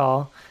Tesla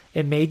call,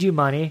 it made you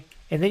money,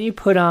 and then you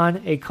put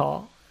on a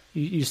call.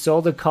 You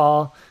sold a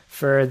call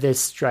for this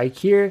strike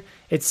here.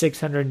 It's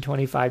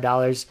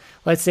 $625.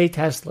 Let's say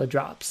Tesla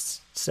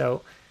drops.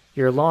 So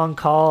your long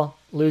call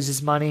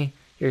loses money.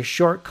 Your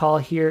short call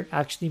here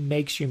actually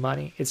makes you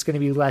money. It's going to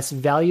be less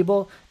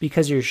valuable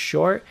because you're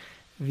short.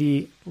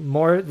 The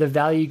more the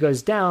value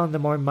goes down, the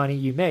more money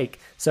you make.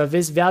 So if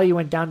this value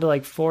went down to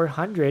like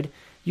 400,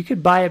 you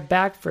could buy it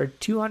back for a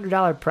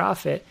 $200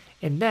 profit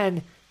and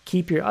then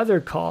keep your other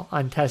call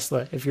on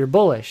Tesla if you're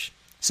bullish.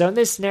 So in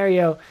this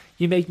scenario,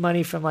 you make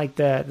money from like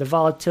the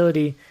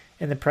volatility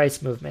and the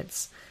price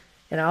movements.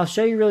 And I'll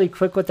show you really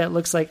quick what that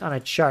looks like on a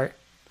chart.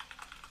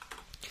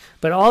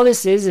 But all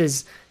this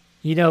is,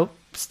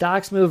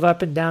 stocks move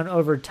up and down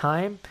over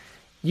time.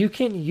 You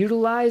can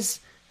utilize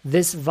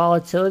this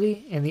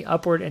volatility and the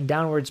upward and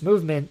downwards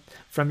movement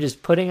from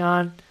just putting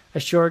on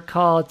a short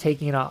call,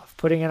 taking it off,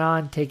 putting it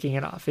on, taking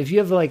it off. If you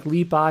have like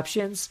leap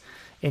options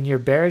and you're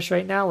bearish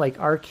right now, like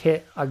ARK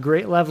hit a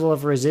great level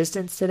of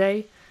resistance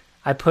today,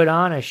 I put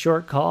on a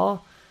short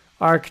call,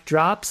 ARK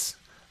drops,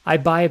 I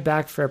buy it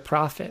back for a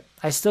profit.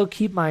 I still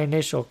keep my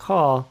initial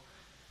call,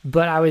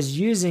 but I was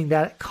using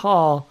that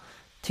call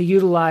to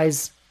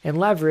utilize and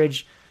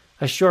leverage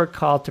a short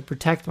call to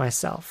protect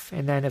myself.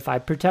 And then if I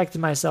protected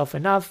myself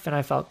enough and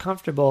I felt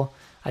comfortable,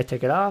 I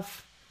took it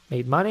off,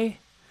 made money,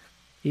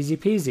 easy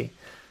peasy.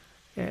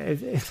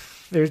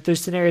 There's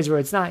scenarios where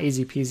it's not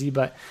easy peasy,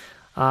 but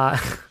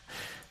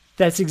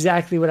that's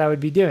exactly what I would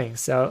be doing.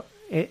 So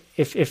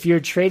if you're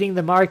trading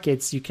the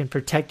markets, you can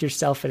protect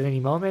yourself at any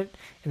moment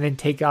and then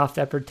take off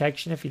that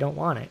protection if you don't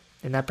want it.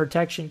 And that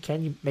protection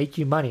can make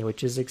you money,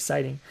 which is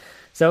exciting.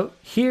 So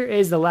here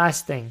is the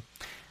last thing.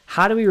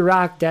 how do we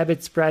rock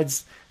debit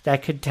spreads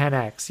that could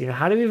 10x?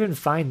 How do we even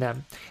find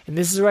them? And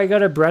this is where I go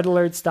to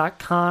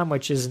breadalerts.com,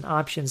 which is an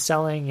option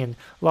selling and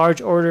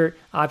large order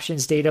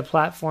options data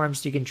platform,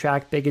 so you can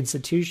track big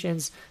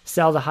institutions,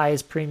 sell the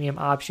highest premium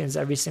options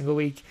every single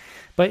week.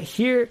 But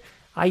here,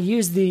 I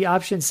use the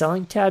option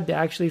selling tab to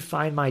actually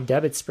find my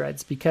debit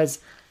spreads, because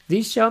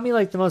these show me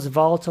like the most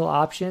volatile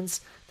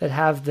options that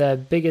have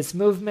the biggest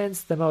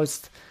movements, the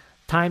most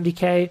time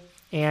decay.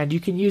 And you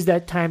can use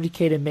that time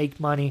decay to make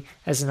money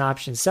as an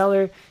option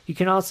seller. You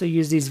can also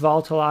use these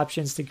volatile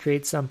options to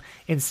create some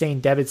insane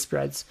debit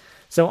spreads.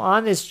 So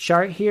on this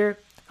chart here,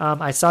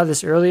 I saw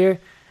this earlier.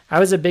 I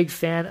was a big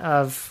fan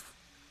of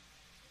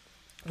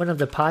one of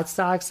the pot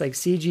stocks like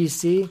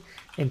CGC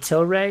and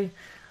Tilray.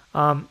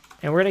 And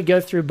we're going to go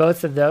through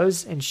both of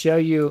those and show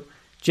you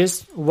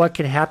just what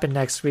can happen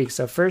next week.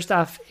 So first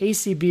off,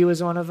 ACB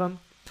was one of them.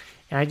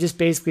 And I just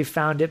basically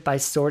found it by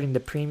sorting the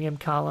premium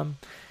column.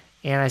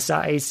 And I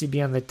saw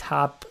ACB on the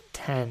top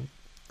 10.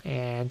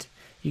 And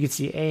you can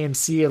see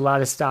AMC, a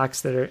lot of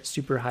stocks that are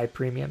super high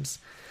premiums.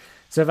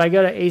 So if I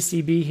go to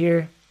ACB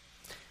here,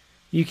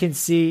 you can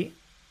see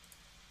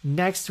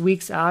next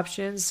week's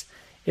options.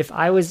 If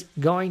I was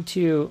going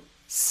to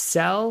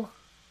sell,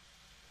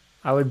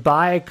 I would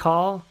buy a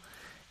call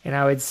and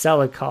I would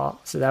sell a call.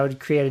 So that would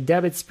create a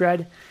debit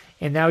spread,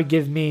 and that would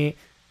give me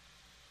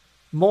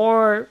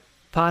more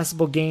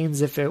possible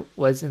gains if it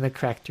was in the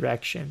correct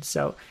direction.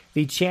 So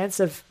the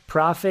chance of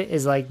profit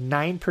is like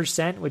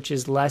 9%, which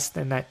is less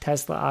than that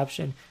Tesla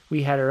option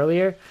we had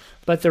earlier.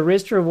 But the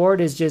risk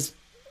reward is just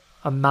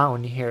a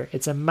mountain here.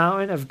 It's a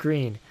mountain of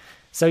green.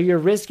 So you're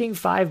risking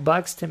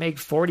 $5 to make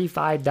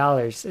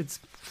 $45. It's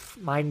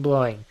mind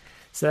blowing.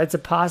 So that's a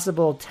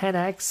possible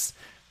 10x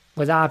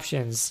with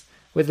options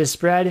with the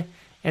spread,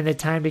 and the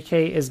time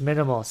decay is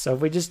minimal. So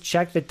if we just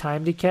check the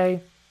time decay,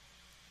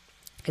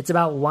 it's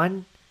about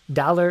 $1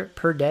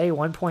 per day,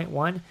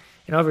 1.1,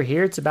 and over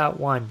here it's about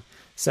 1.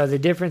 So the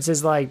difference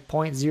is like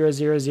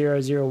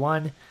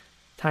 0.00001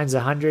 times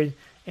 100.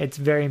 It's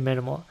very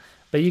minimal.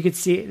 But you could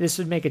see this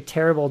would make a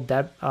terrible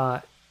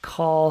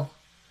call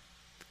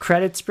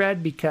credit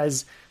spread,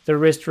 because the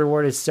risk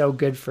reward is so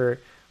good for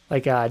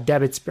like a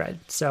debit spread.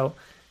 So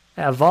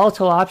a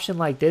volatile option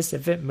like this,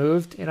 if it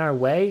moved in our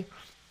way,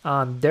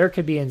 there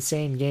could be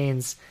insane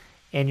gains.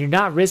 And you're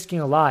not risking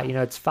a lot.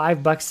 It's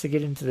 $5 to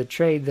get into the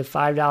trade. The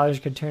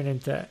 $5 could turn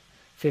into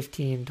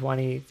 15,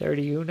 20,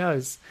 30, who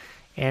knows?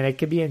 And it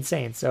could be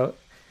insane. So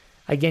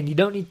again, you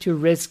don't need to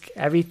risk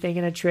everything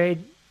in a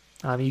trade.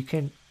 You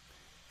can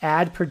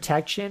add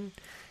protection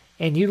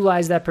and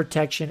utilize that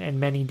protection in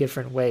many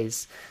different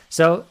ways.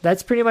 So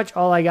that's pretty much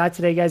all I got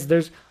today, guys.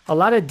 There's a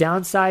lot of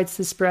downsides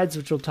to spreads,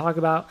 which we'll talk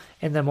about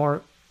in the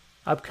more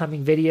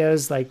upcoming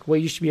videos, like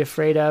what you should be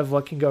afraid of,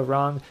 what can go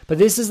wrong. But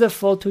this is the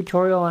full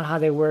tutorial on how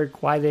they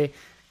work, why they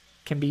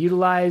can be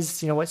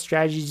utilized, what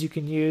strategies you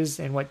can use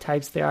and what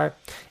types they are.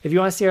 If you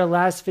want to see our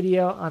last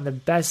video on the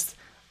best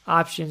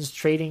options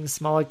trading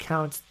small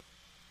accounts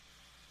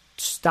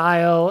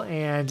style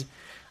and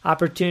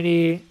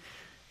opportunity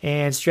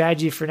and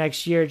strategy for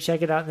next year,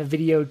 check it out in the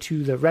video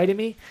to the right of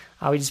me.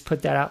 We just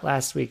put that out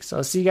last week. So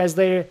I'll see you guys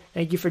later.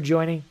 Thank you for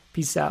joining.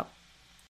 Peace out.